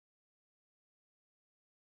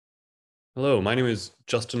Hello, my name is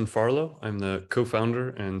Justin Farlow. I'm the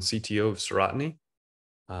co-founder and CTO of Serotiny.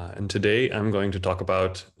 And today I'm going to talk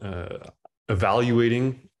about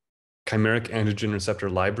evaluating chimeric antigen receptor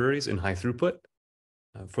libraries in high throughput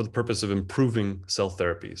for the purpose of improving cell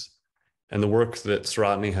therapies and the work that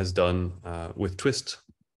Serotiny has done with Twist.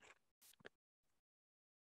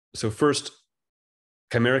 So first,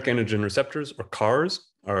 chimeric antigen receptors, or CARs,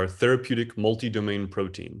 are therapeutic multi-domain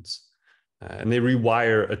proteins, and they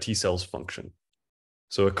rewire a T cell's function.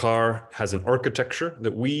 So a CAR has an architecture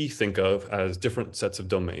that we think of as different sets of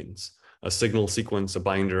domains: a signal sequence, a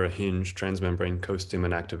binder, a hinge, transmembrane, co-stim,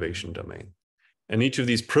 and activation domain. And each of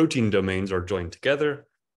these protein domains are joined together,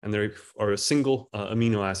 and they are a single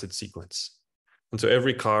amino acid sequence. And so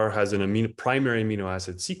every CAR has an primary amino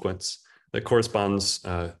acid sequence that corresponds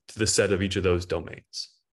to the set of each of those domains.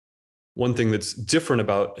 One thing that's different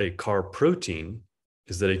about a CAR protein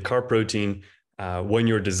is that a CAR protein, when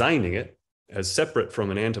you're designing it, as separate from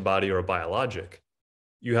an antibody or a biologic,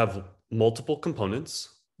 you have multiple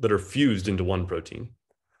components that are fused into one protein.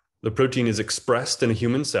 The protein is expressed in a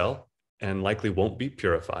human cell and likely won't be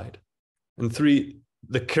purified. And three,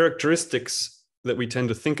 the characteristics that we tend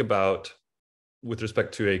to think about with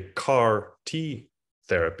respect to a CAR T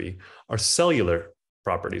therapy are cellular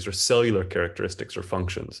properties or cellular characteristics or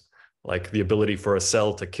functions, like the ability for a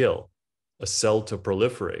cell to kill, a cell to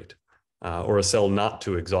proliferate, or a cell not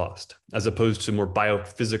to exhaust, as opposed to more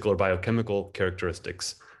biophysical or biochemical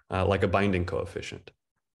characteristics like a binding coefficient.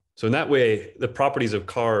 So in that way, the properties of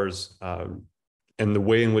CARs and the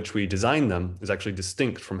way in which we design them is actually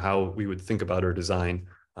distinct from how we would think about or design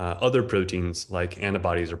other proteins like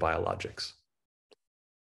antibodies or biologics.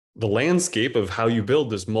 The landscape of how you build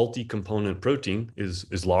this multi-component protein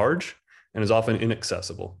is large and is often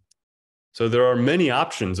inaccessible. So there are many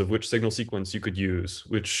options of which signal sequence you could use,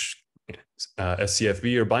 which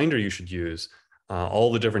SCFB or binder you should use,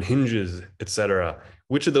 all the different hinges, etc.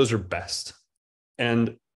 Which of those are best?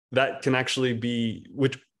 And that can actually be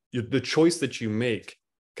the choice that you make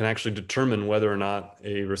can actually determine whether or not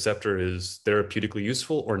a receptor is therapeutically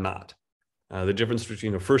useful or not. The difference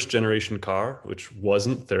between a first generation CAR, which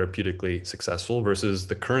wasn't therapeutically successful, versus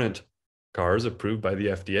the current CARs approved by the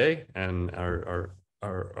FDA and are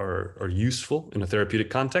useful in a therapeutic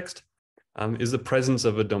context, is the presence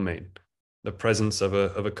of a domain, the presence of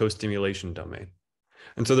a co-stimulation domain.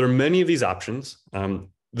 And so there are many of these options.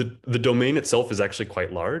 The domain itself is actually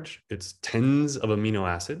quite large. It's tens of amino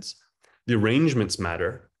acids. The arrangements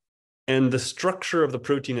matter. And the structure of the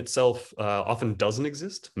protein itself often doesn't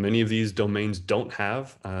exist. Many of these domains don't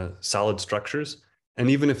have solid structures. And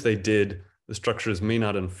even if they did, the structures may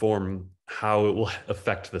not inform how it will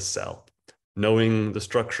affect the cell. Knowing the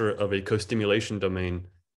structure of a co-stimulation domain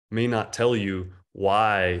may not tell you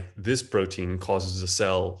why this protein causes a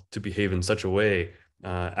cell to behave in such a way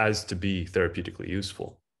as to be therapeutically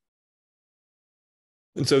useful.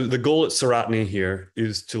 And so the goal at Serotiny here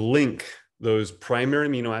is to link those primary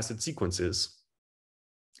amino acid sequences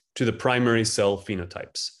to the primary cell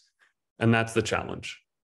phenotypes. And that's the challenge.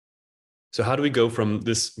 So how do we go from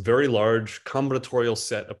this very large combinatorial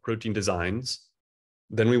set of protein designs?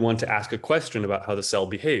 Then we want to ask a question about how the cell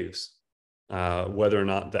behaves, whether or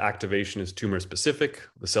not the activation is tumor specific,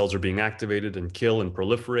 the cells are being activated and kill and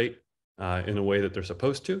proliferate in a way that they're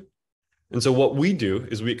supposed to. And so what we do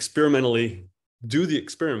is we experimentally do the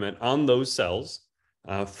experiment on those cells,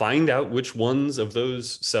 find out which ones of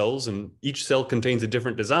those cells, and each cell contains a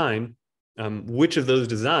different design, which of those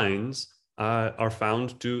designs are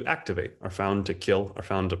found to activate, are found to kill, are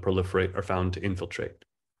found to proliferate, are found to infiltrate.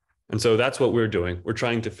 And so that's what we're doing. We're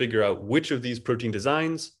trying to figure out which of these protein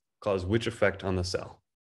designs cause which effect on the cell.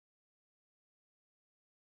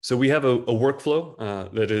 So we have a workflow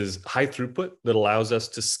that is high throughput that allows us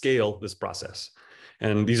to scale this process.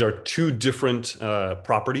 And these are two different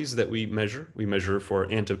properties that we measure. We measure for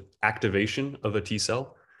activation of a T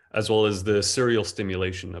cell, as well as the serial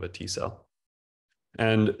stimulation of a T cell.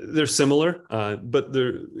 And they're similar, but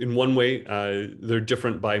in one way, they're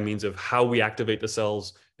different by means of how we activate the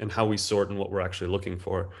cells and how we sort and what we're actually looking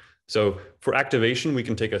for. So for activation, we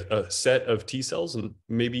can take a set of T cells and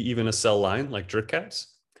maybe even a cell line like jerkcats,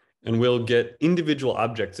 and we'll get individual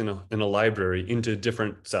objects in a library into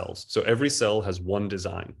different cells. So every cell has one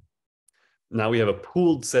design. Now we have a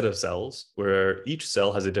pooled set of cells where each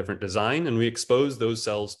cell has a different design, and we expose those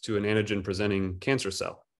cells to an antigen-presenting cancer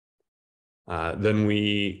cell. Then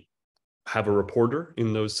we have a reporter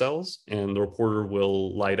in those cells, and the reporter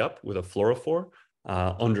will light up with a fluorophore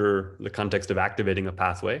under the context of activating a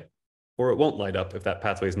pathway, or it won't light up if that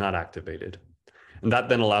pathway is not activated. And that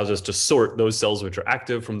then allows us to sort those cells which are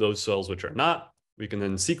active from those cells which are not, We can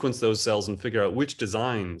then sequence those cells and figure out which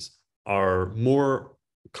designs are more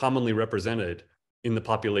commonly represented in the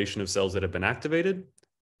population of cells that have been activated,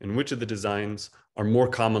 and which of the designs are more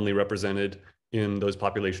commonly represented in those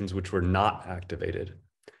populations which were not activated.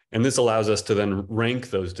 And this allows us to then rank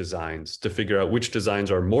those designs to figure out which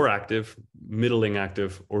designs are more active, middling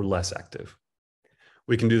active, or less active.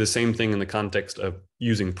 We can do the same thing in the context of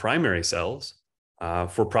using primary cells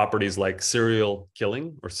for properties like serial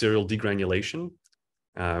killing or serial degranulation,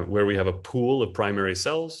 where we have a pool of primary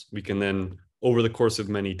cells. We can then, over the course of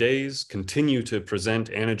many days, continue to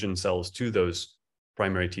present antigen cells to those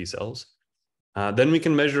primary T cells. Then we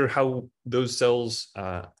can measure how those cells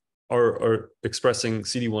are expressing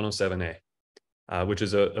CD107A, which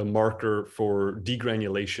is a marker for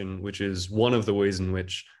degranulation, which is one of the ways in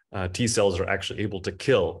which T cells are actually able to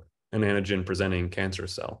kill an antigen-presenting cancer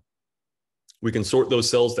cell. We can sort those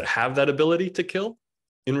cells that have that ability to kill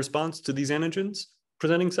in response to these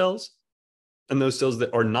antigens-presenting cells, and those cells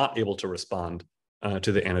that are not able to respond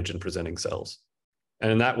to the antigen-presenting cells.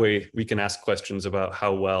 And in that way, we can ask questions about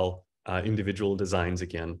how well individual designs,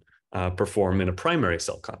 again, perform in a primary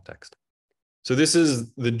cell context. So this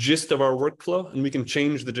is the gist of our workflow, and we can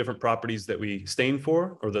change the different properties that we stain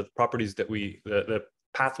for, or the properties that the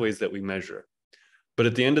pathways that we measure. But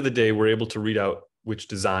at the end of the day, we're able to read out which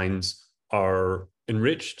designs are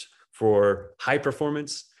enriched for high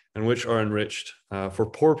performance and which are enriched for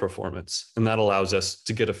poor performance. And that allows us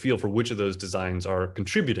to get a feel for which of those designs are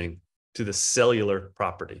contributing to the cellular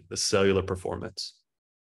property, the cellular performance.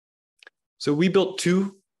 So we built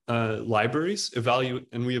two libraries,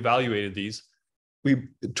 and we evaluated these.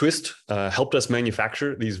 Twist helped us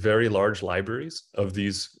manufacture these very large libraries of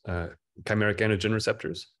these chimeric antigen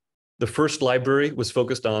receptors. The first library was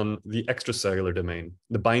focused on the extracellular domain,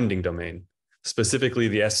 the binding domain, specifically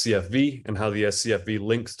the SCFV and how the SCFV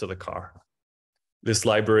links to the CAR. This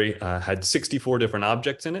library had 64 different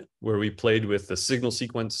objects in it, where we played with the signal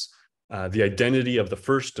sequence, the identity of the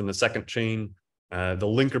first and the second chain, the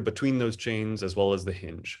linker between those chains, as well as the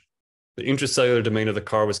hinge. The intracellular domain of the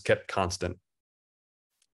CAR was kept constant.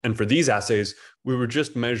 And for these assays, we were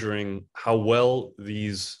just measuring how well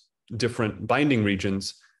these different binding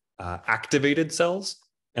regions activated cells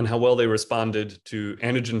and how well they responded to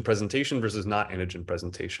antigen presentation versus not antigen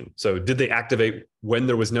presentation. So did they activate when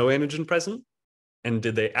there was no antigen present? And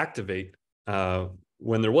did they activate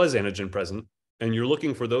when there was antigen present? And you're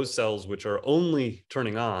looking for those cells which are only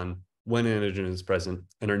turning on when antigen is present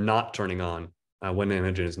and are not turning on when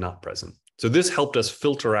antigen is not present. So this helped us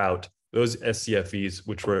filter out those SCFVs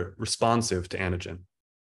which were responsive to antigen.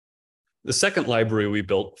 The second library we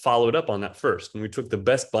built followed up on that first, and we took the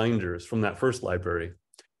best binders from that first library.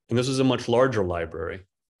 And this was a much larger library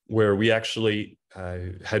where we actually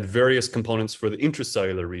had various components for the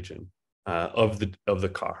intracellular region of the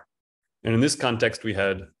CAR. And in this context, we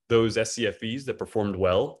had those SCFVs that performed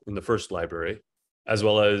well in the first library, as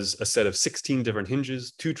well as a set of 16 different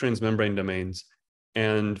hinges, 2 transmembrane domains,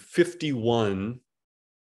 and 51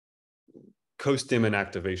 co-stim and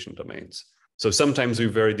activation domains. So sometimes we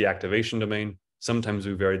varied the activation domain, sometimes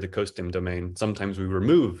we varied the co-stim domain, sometimes we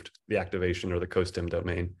removed the activation or the co-stim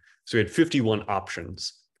domain. So we had 51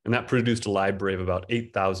 options, and that produced a library of about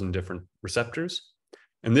 8,000 different receptors.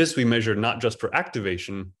 And this we measured not just for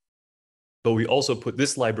activation, but we also put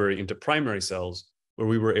this library into primary cells where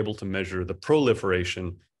we were able to measure the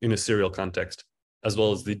proliferation in a serial context, as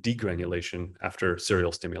well as the degranulation after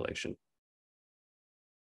serial stimulation.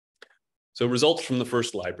 So results from the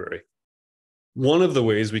first library. One of the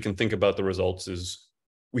ways we can think about the results is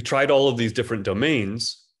we tried all of these different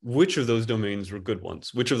domains. Which of those domains were good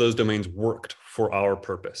ones? Which of those domains worked for our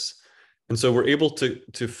purpose? And so we're able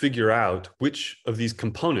to figure out which of these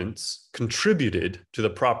components contributed to the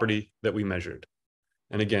property that we measured.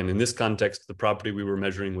 And again, in this context, the property we were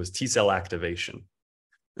measuring was T cell activation.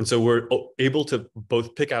 And so we're able to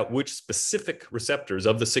both pick out which specific receptors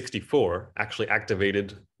of the 64 actually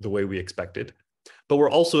activated the way we expected, but we're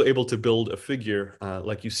also able to build a figure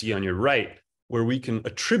like you see on your right, where we can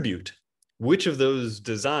attribute which of those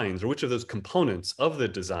designs or which of those components of the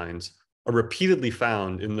designs are repeatedly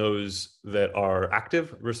found in those that are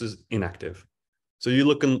active versus inactive. So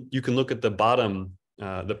you can look at the bottom,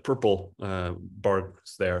 the purple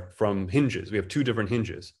bars there from hinges. We have 2 different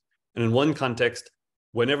hinges. And in one context,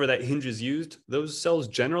 whenever that hinge is used, those cells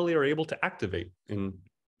generally are able to activate in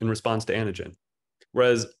response to antigen.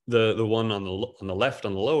 Whereas the one on the left,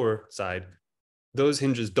 on the lower side, those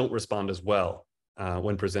hinges don't respond as well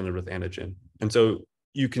when presented with antigen. And so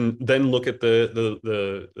you can then look at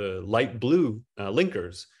the light blue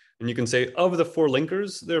linkers, and you can say of the 4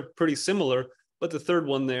 linkers, they're pretty similar, but the third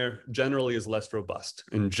one there generally is less robust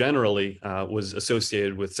and generally was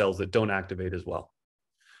associated with cells that don't activate as well.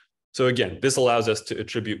 So again, this allows us to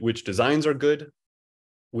attribute which designs are good,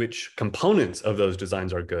 which components of those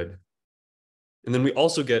designs are good. And then we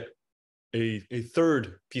also get a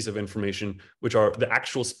third piece of information, which are the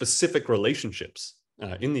actual specific relationships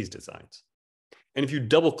in these designs. And if you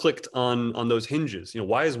double clicked on those hinges,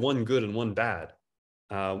 why is one good and one bad?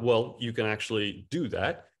 Well, you can actually do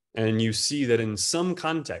that. And you see that in some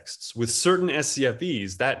contexts with certain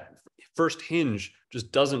scFvs, that first hinge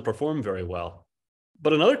just doesn't perform very well.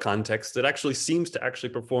 But in other contexts, it actually seems to actually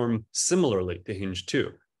perform similarly to hinge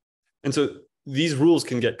 2. And so these rules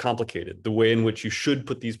can get complicated, the way in which you should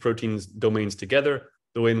put these proteins domains together,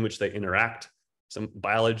 the way in which they interact. Some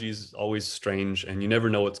biology is always strange and you never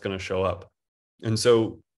know what's going to show up. And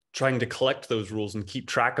so trying to collect those rules and keep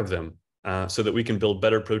track of them so that we can build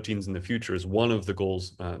better proteins in the future is one of the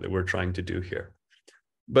goals that we're trying to do here.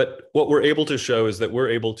 But what we're able to show is that we're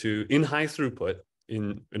able to, in high throughput,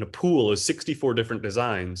 in a pool of 64 different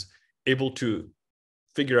designs, able to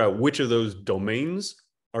figure out which of those domains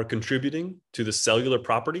are contributing to the cellular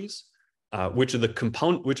properties, which of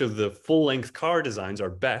the full-length CAR designs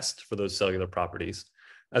are best for those cellular properties,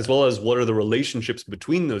 as well as what are the relationships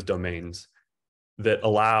between those domains that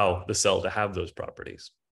allow the cell to have those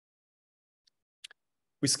properties.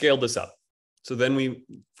 We scaled this up. So then we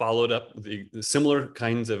followed up the similar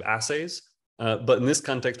kinds of assays, but in this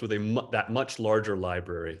context with that much larger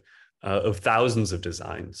library of thousands of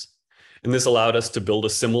designs. And this allowed us to build a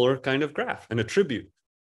similar kind of graph and attribute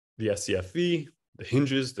the scFv, the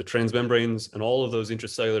hinges, the transmembranes, and all of those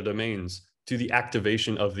intracellular domains to the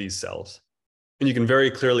activation of these cells. And you can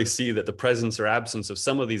very clearly see that the presence or absence of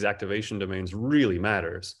some of these activation domains really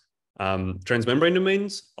matters. Transmembrane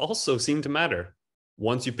domains also seem to matter.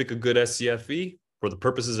 Once you pick a good scFv for the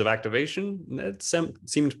purposes of activation, that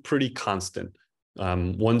seemed pretty constant.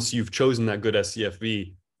 Once you've chosen that good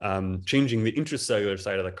scFv, changing the intracellular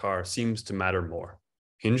side of the CAR seems to matter more.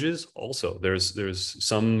 Hinges also, there's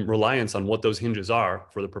some reliance on what those hinges are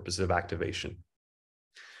for the purpose of activation.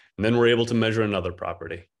 And then we're able to measure another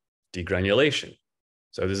property, degranulation.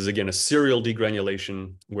 So this is again a serial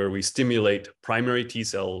degranulation where we stimulate primary T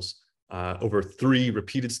cells over 3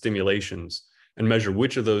 repeated stimulations and measure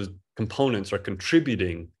which of those components are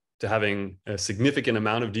contributing to having a significant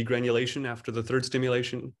amount of degranulation after the 3rd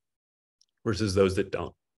stimulation versus those that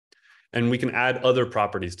don't. And we can add other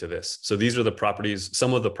properties to this. So these are the properties,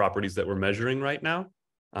 some of the properties that we're measuring right now.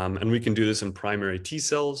 And we can do this in primary T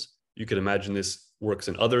cells. You can imagine this works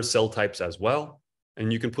in other cell types as well.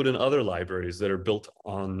 And you can put in other libraries that are built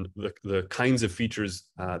on the kinds of features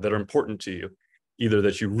that are important to you, either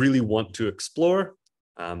that you really want to explore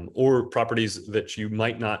or properties that you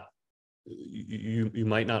might not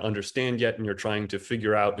understand yet and you're trying to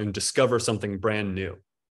figure out and discover something brand new.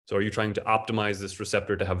 So are you trying to optimize this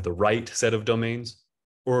receptor to have the right set of domains,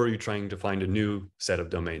 or are you trying to find a new set of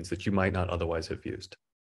domains that you might not otherwise have used?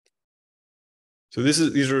 So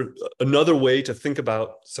these are another way to think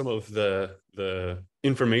about some of the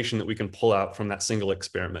information that we can pull out from that single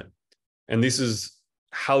experiment. And this is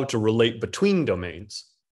how to relate between domains.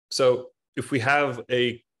 So if we have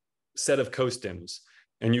a set of costims,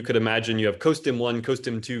 and you could imagine you have costim 1,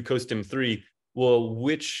 costim 2, costim 3, well,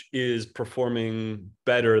 which is performing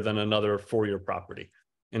better than another Fourier property?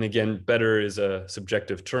 And again, better is a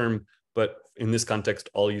subjective term, but in this context,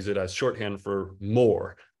 I'll use it as shorthand for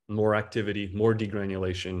more activity, more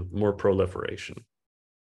degranulation, more proliferation.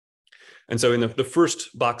 And so in the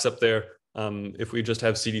first box up there, if we just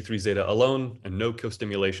have CD3 zeta alone and no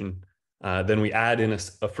co-stimulation, then we add in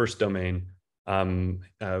a first domain.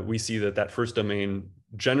 We see that first domain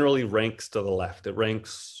generally ranks to the left.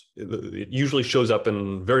 It usually shows up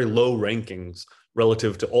in very low rankings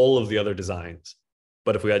relative to all of the other designs.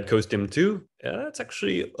 But if we had costim 2, that's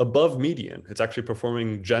actually above median. It's actually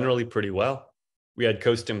performing generally pretty well. We had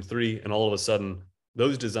costim 3, and all of a sudden,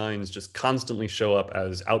 those designs just constantly show up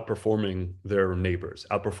as outperforming their neighbors,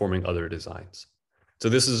 outperforming other designs. So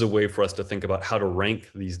this is a way for us to think about how to rank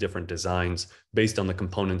these different designs based on the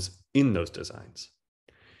components in those designs.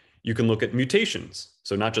 You can look at mutations.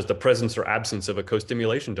 So not just the presence or absence of a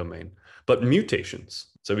co-stimulation domain, but mutations.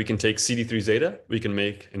 So we can take CD3 zeta, we can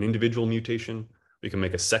make an individual mutation, we can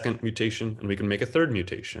make a second mutation, and we can make a third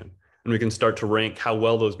mutation. And we can start to rank how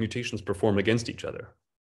well those mutations perform against each other.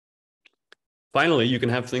 Finally, you can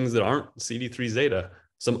have things that aren't CD3 zeta,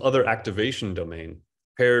 some other activation domain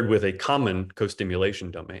paired with a common co-stimulation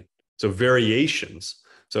domain. So variations.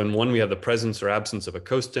 So in one, we have the presence or absence of a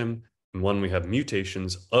costim. In one, we have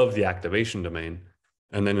mutations of the activation domain.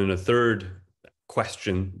 And then in a third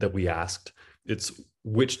question that we asked, It's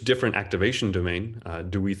which different activation domain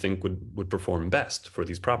do we think would perform best for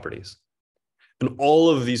these properties? And all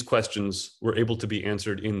of these questions were able to be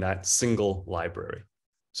answered in that single library.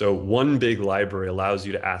 So one big library allows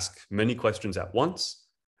you to ask many questions at once.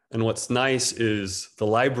 And what's nice is the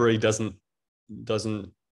library the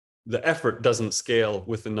effort doesn't scale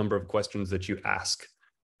with the number of questions that you ask.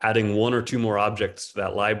 Adding one or two more objects to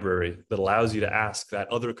that library that allows you to ask that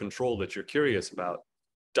other control that you're curious about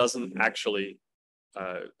doesn't actually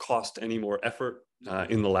cost any more effort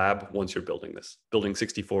in the lab once you're building this. Building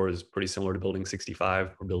 64 is pretty similar to building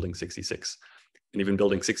 65 or building 66. And even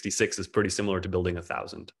building 66 is pretty similar to building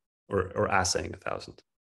 1,000 or assaying 1,000.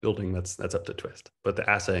 Building, that's up to twist. But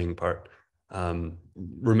the assaying part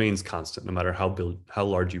remains constant no matter how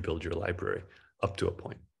large you build your library up to a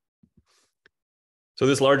point. So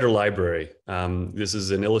this larger library, this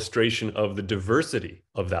is an illustration of the diversity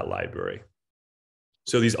of that library.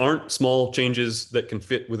 So these aren't small changes that can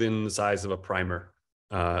fit within the size of a primer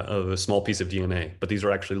of a small piece of DNA, but these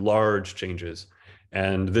are actually large changes.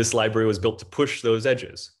 And this library was built to push those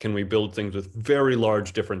edges. Can we build things with very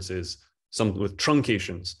large differences, some with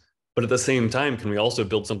truncations, but at the same time, can we also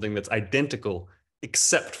build something that's identical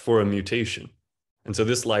except for a mutation? And so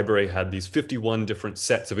this library had these 51 different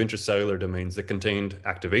sets of intracellular domains that contained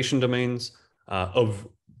activation domains of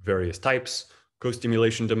various types,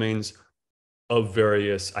 co-stimulation domains of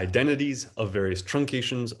various identities, of various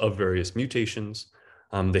truncations, of various mutations.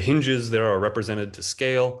 The hinges there are represented to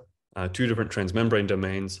scale, 2 different transmembrane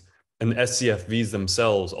domains, and the SCFVs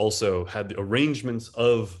themselves also had the arrangements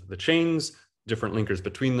of the chains, different linkers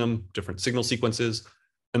between them, different signal sequences,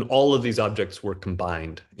 and all of these objects were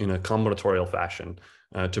combined in a combinatorial fashion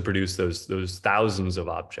to produce those thousands of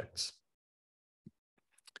objects.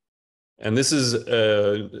 And this is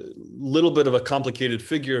a little bit of a complicated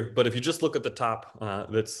figure, but if you just look at the top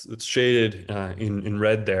that's shaded in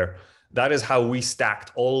red there, that is how we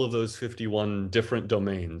stacked all of those 51 different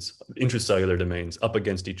domains, intracellular domains, up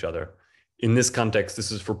against each other. In this context,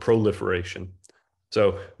 this is for proliferation.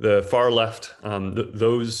 So the far left,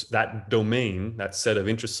 that domain, that set of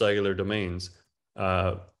intracellular domains,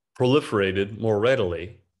 proliferated more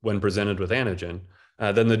readily when presented with antigen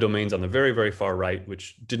than the domains on the very, very far right,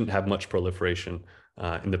 which didn't have much proliferation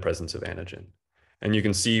in the presence of antigen. And you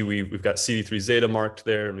can see we've got CD3 zeta marked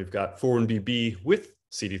there, and we've got 4-1BB with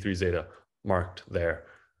CD3 zeta marked there.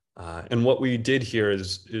 And what we did here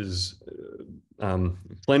is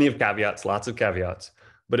plenty of caveats, lots of caveats.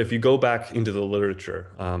 But if you go back into the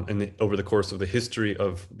literature over the course of the history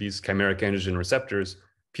of these chimeric antigen receptors,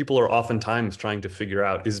 people are oftentimes trying to figure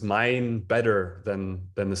out, is mine better than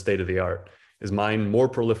the state of the art? Is mine more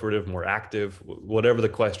proliferative, more active? Whatever the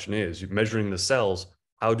question is, you're measuring the cells,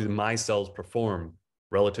 how do my cells perform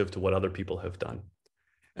relative to what other people have done?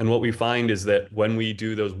 And what we find is that when we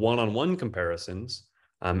do those one-on-one comparisons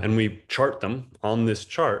and we chart them on this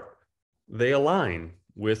chart, they align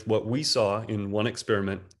with what we saw in one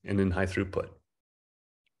experiment and in high throughput.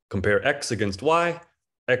 Compare X against Y,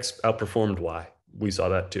 X outperformed Y. We saw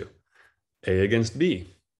that too. A against B,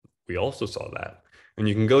 we also saw that. And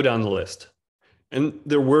you can go down the list. And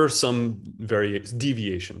there were some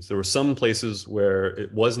deviations. There were some places where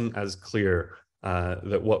it wasn't as clear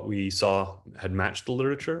that what we saw had matched the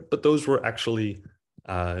literature, but those were actually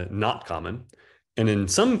not common. And in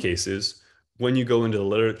some cases, when you go into the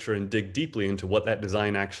literature and dig deeply into what that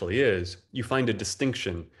design actually is, you find a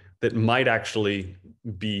distinction that might actually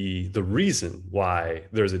be the reason why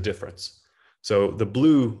there's a difference. So the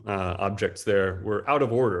blue objects there were out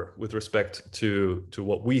of order with respect to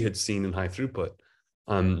what we had seen in high throughput.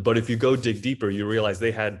 But if you go dig deeper, you realize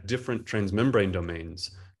they had different transmembrane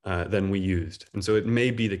domains than we used. And so it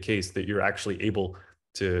may be the case that you're actually able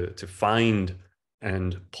to find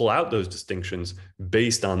and pull out those distinctions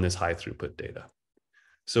based on this high throughput data.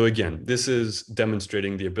 So again, this is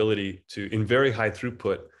demonstrating the ability to, in very high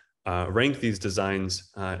throughput, rank these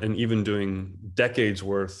designs and even doing decades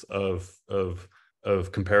worth of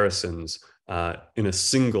comparisons in a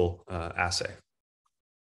single assay.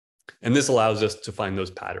 And this allows us to find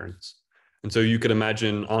those patterns. And so you could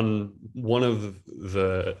imagine on one of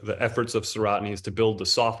the efforts of Serotiny is to build the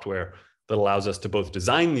software that allows us to both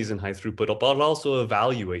design these in high throughput, but also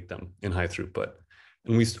evaluate them in high throughput.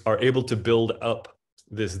 And we are able to build up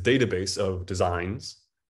this database of designs.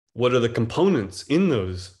 What are the components in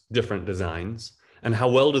those different designs? And how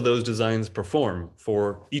well do those designs perform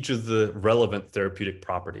for each of the relevant therapeutic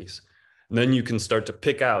properties? And then you can start to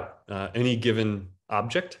pick out any given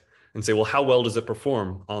object and say, well, how well does it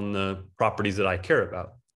perform on the properties that I care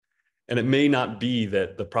about? And it may not be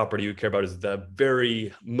that the property you care about is the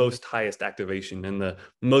very most highest activation and the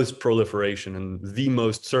most proliferation and the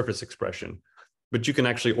most surface expression, but you can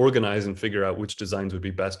actually organize and figure out which designs would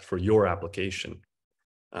be best for your application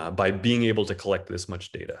by being able to collect this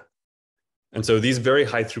much data. And so these very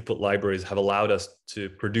high throughput libraries have allowed us to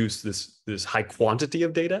produce this high quantity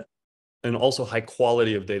of data and also high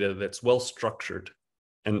quality of data that's well structured.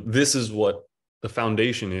 And this is what the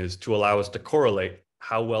foundation is to allow us to correlate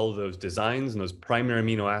how well those designs and those primary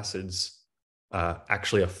amino acids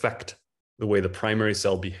actually affect the way the primary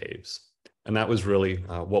cell behaves. And that was really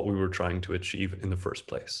what we were trying to achieve in the first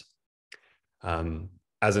place.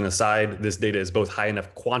 As an aside, this data is both high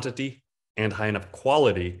enough quantity and high enough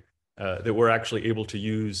quality that we're actually able to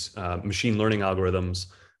use machine learning algorithms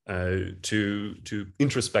to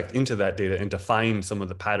introspect into that data and to find some of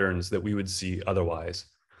the patterns that we would see otherwise.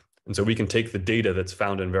 And so we can take the data that's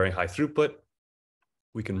found in very high throughput,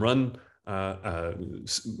 we can run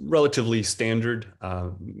relatively standard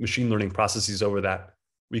machine learning processes over that.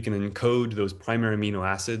 We can encode those primary amino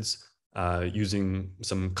acids using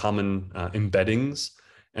some common embeddings.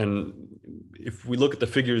 And if we look at the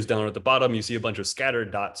figures down at the bottom, you see a bunch of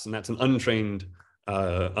scattered dots, and that's an untrained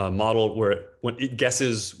model where when it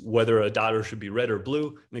guesses whether a dot should be red or blue,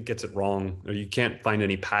 and it gets it wrong, or you can't find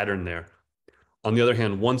any pattern there. On the other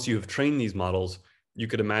hand, once you have trained these models, you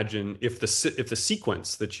could imagine if the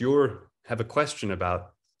sequence that you have a question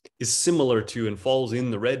about is similar to and falls in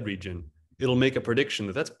the red region, it'll make a prediction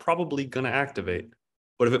that that's probably going to activate.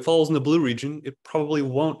 But if it falls in the blue region, it probably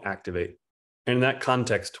won't activate. And in that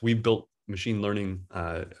context, we built machine learning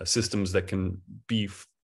systems that can be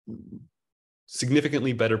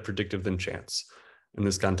significantly better predictive than chance. In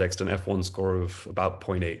this context, an F1 score of about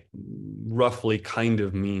 0.8 roughly kind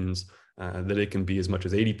of means that it can be as much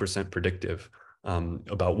as 80% predictive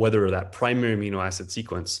about whether that primary amino acid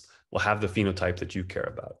sequence will have the phenotype that you care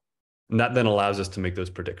about. And that then allows us to make those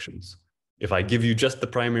predictions. If I give you just the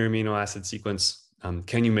primary amino acid sequence,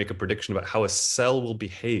 can you make a prediction about how a cell will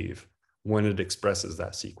behave when it expresses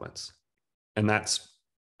that sequence? And that's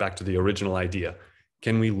back to the original idea.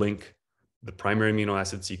 Can we link the primary amino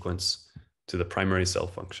acid sequence to the primary cell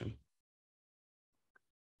function?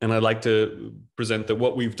 And I'd like to present that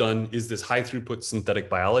what we've done is this high throughput synthetic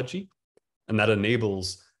biology, and that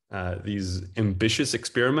enables these ambitious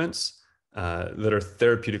experiments that are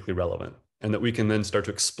therapeutically relevant, and that we can then start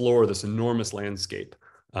to explore this enormous landscape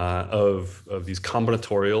of these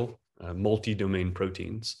combinatorial multi-domain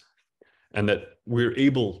proteins, and that we're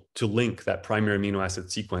able to link that primary amino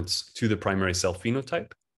acid sequence to the primary cell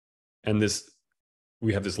phenotype. And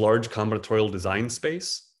we have this large combinatorial design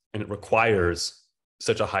space, and it requires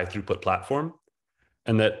such a high throughput platform,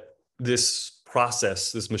 and that this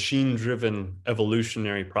process, this machine-driven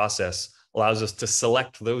evolutionary process, allows us to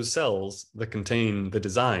select those cells that contain the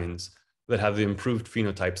designs that have the improved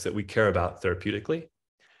phenotypes that we care about therapeutically,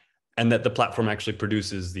 and that the platform actually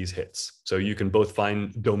produces these hits. So you can both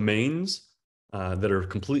find domains that are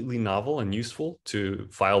completely novel and useful to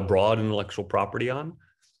file broad intellectual property on,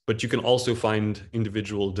 but you can also find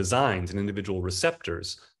individual designs and individual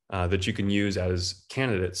receptors that you can use as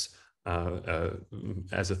candidates,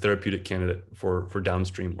 as a therapeutic candidate for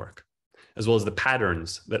downstream work, as well as the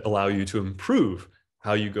patterns that allow you to improve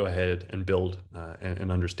how you go ahead and build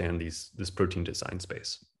and understand this protein design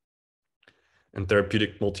space. And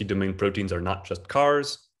therapeutic multi-domain proteins are not just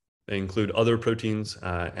CARs. They include other proteins,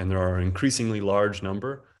 and there are an increasingly large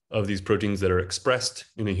number of these proteins that are expressed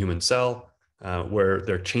in a human cell, where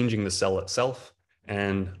they're changing the cell itself.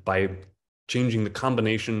 And by changing the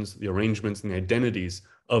combinations, the arrangements, and the identities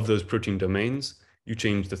of those protein domains, you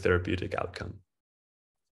change the therapeutic outcome.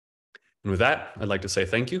 And with that, I'd like to say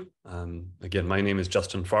thank you. Again, my name is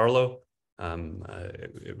Justin Farlow. I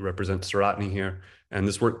represent Serotiny here. And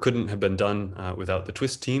this work couldn't have been done without the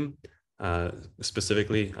Twist team.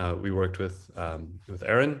 Specifically, we worked with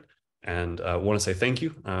Aaron, and I want to say thank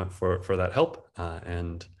you for that help.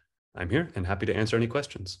 And I'm here and happy to answer any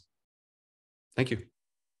questions. Thank you.